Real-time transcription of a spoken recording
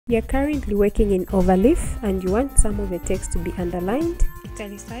You're currently working in Overleaf and you want some of the text to be underlined,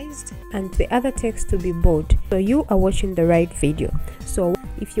 italicized, and the other text to be bold. So you are watching the right video. So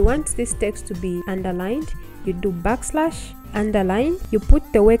if you want this text to be underlined, you do backslash, underline, you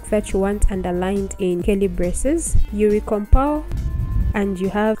put the work that you want underlined in curly braces, you recompile, and you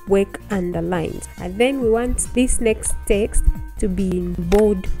have work underlined. And then we want this next text to be in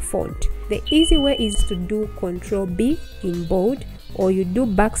bold font. The easy way is to do Ctrl B in bold, or you do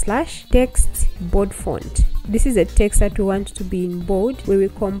backslash text bold font. This is a text that we want to be in bold. We will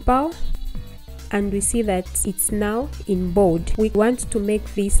compile and we see that it's now in bold. We want to make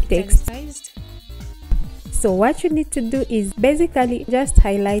this text italicized. So what you need to do is basically just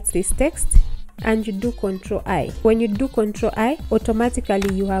highlight this text and you do Ctrl I. When you do Ctrl I,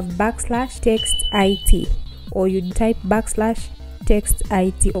 automatically you have backslash text IT, or you type backslash text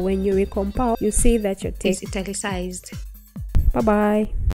IT. When you recompile, you see that your text is italicized. Bye bye.